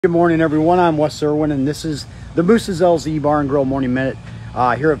Good morning, everyone. I'm Wes Irwin, and this is the Moose's LZ Bar and Grill Morning Minute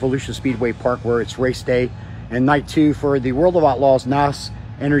here at Volusia Speedway Park, where it's race day and night two for the World of Outlaws NOS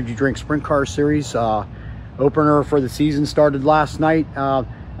Energy Drink Sprint Car Series. Opener for the season started last night,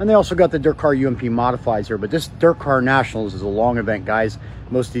 and they also got the Dirt Car UMP Modifieds here. But this Dirt Car Nationals is a long event, guys.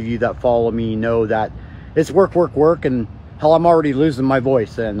 Most of you that follow me know that it's work, and hell, I'm already losing my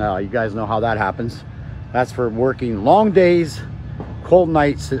voice, and you guys know how that happens. That's for working long days, cold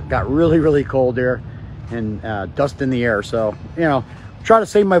nights. It got really cold there, and dust in the air. So, you know, try to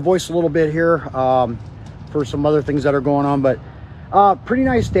save my voice a little bit here for some other things that are going on. But pretty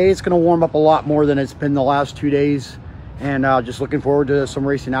nice day. It's going to warm up a lot more than it's been the last 2 days, and just looking forward to some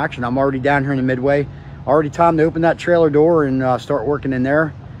racing action. I'm already down here in the Midway. Already time to open that trailer door and start working in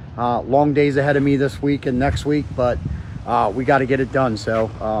there. Long days ahead of me this week and next week, but we got to get it done. So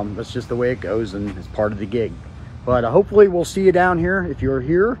that's just the way it goes, and it's part of the gig. But hopefully we'll see you down here. If you're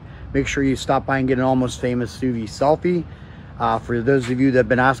here, make sure you stop by and get an Almost Famous Suvi selfie. For those of you that have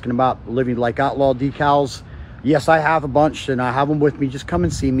been asking about Living Like Outlaw decals, yes, I have a bunch, and I have them with me. Just come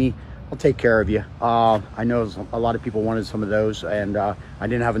and see me. I'll take care of you. I know a lot of people wanted some of those, and I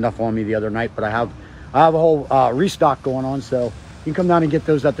didn't have enough on me the other night, but I have a whole restock going on, so you can come down and get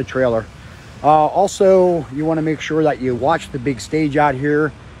those at the trailer. Also, you want to make sure that you watch the big stage out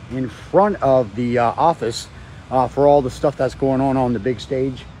here in front of the office for all the stuff that's going on the big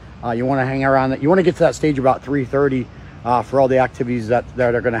stage. You want to hang around that. You want to get to that stage about 3:30 for all the activities that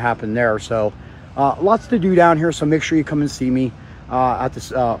are going to happen there. So lots to do down here, so make sure you come and see me at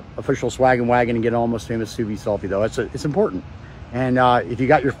this official Swag and Wagon and get an Almost Famous Suvi selfie, though. It's important. And if you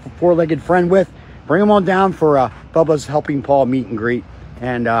got your four-legged friend with, bring them on down for Bubba's Helping Paul meet and greet,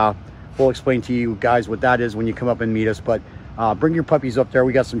 and we'll explain to you guys what that is when you come up and meet us. But bring your puppies up there.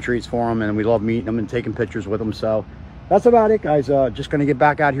 We got some treats for them, and we love meeting them and taking pictures with them. So that's about it, guys. Just going to get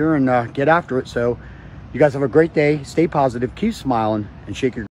back out here and get after it. So you guys have a great day. Stay positive, keep smiling, and shake your